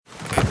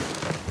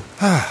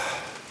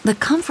The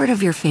comfort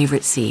of your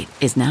favorite seat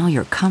is now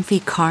your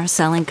comfy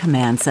car-selling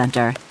command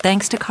center,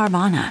 thanks to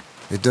Carvana.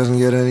 It doesn't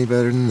get any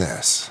better than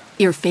this.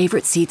 Your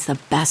favorite seat's the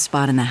best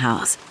spot in the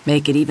house.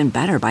 Make it even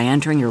better by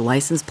entering your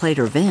license plate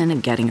or VIN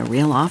and getting a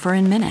real offer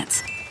in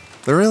minutes.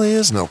 There really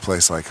is no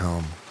place like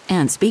home.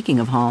 And speaking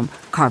of home,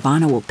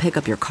 Carvana will pick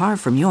up your car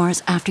from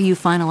yours after you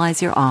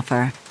finalize your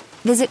offer.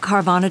 Visit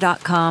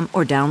Carvana.com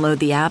or download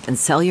the app and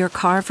sell your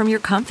car from your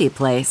comfy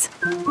place.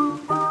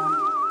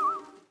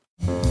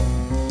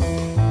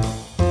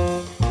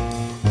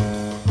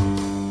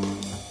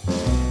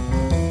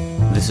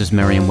 This is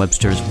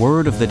Merriam-Webster's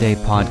Word of the Day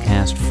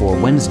podcast for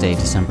Wednesday,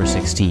 December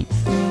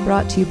 16th.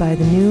 Brought to you by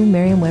the new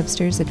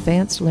Merriam-Webster's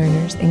Advanced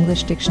Learners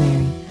English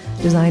Dictionary,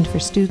 designed for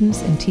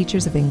students and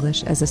teachers of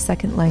English as a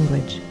second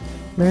language.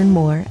 Learn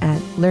more at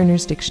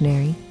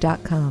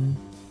learnersdictionary.com.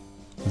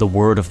 The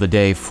word of the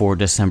day for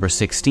December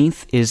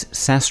 16th is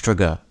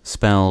Sastruga,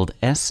 spelled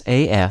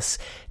S-A-S-T-R-U-G-A.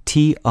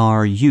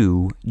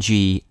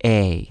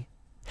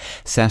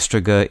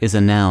 Sastruga is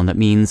a noun that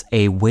means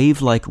a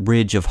wave-like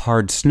ridge of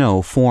hard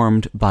snow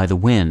formed by the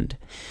wind.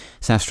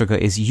 Sastruga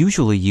is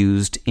usually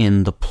used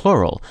in the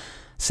plural,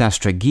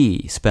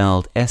 sastrugi,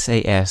 spelled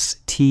S-A-S-T-R-U-G-I.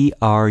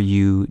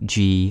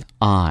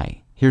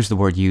 Here's the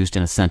word used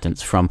in a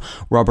sentence from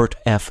Robert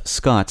F.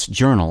 Scott's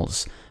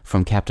Journals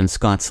from Captain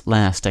Scott's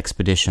last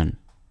expedition.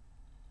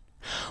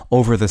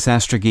 Over the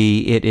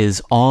sastrugi, it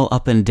is all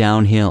up and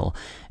downhill,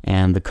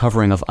 and the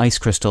covering of ice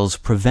crystals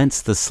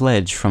prevents the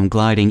sledge from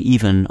gliding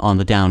even on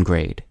the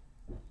downgrade.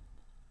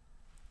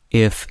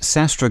 If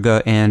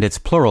sastruga and its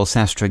plural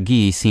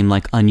sastrugi seem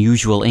like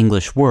unusual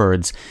English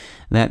words,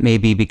 that may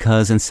be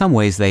because in some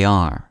ways they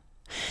are.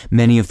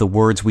 Many of the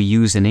words we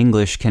use in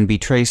English can be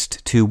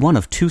traced to one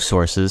of two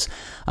sources.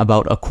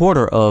 About a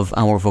quarter of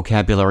our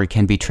vocabulary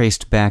can be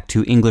traced back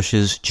to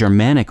English's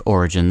Germanic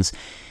origins,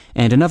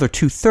 and another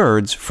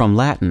 2/3 from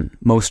Latin,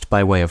 most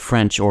by way of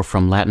French or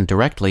from Latin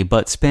directly,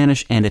 but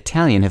Spanish and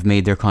Italian have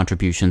made their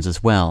contributions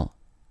as well.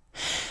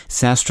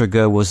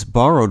 Sastruga was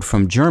borrowed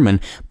from German,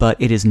 but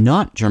it is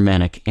not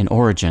Germanic in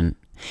origin.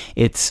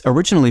 It's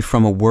originally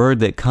from a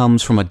word that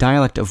comes from a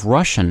dialect of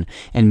Russian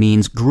and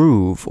means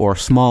groove or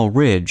small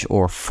ridge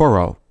or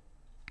furrow.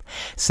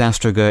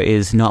 Sastruga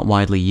is not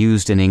widely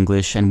used in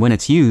English, and when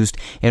it's used,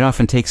 it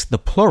often takes the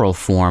plural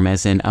form,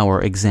 as in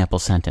our example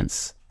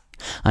sentence.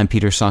 I'm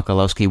Peter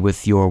Sokolowski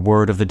with your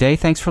Word of the Day.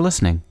 Thanks for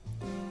listening.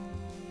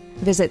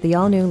 Visit the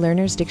all-new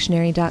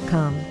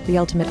learnersdictionary.com, the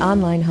ultimate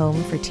online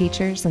home for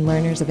teachers and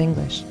learners of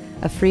English.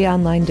 A free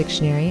online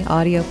dictionary,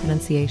 audio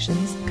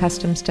pronunciations,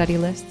 custom study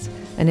lists,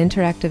 and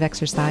interactive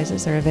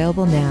exercises are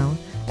available now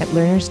at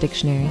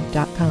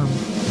learnersdictionary.com.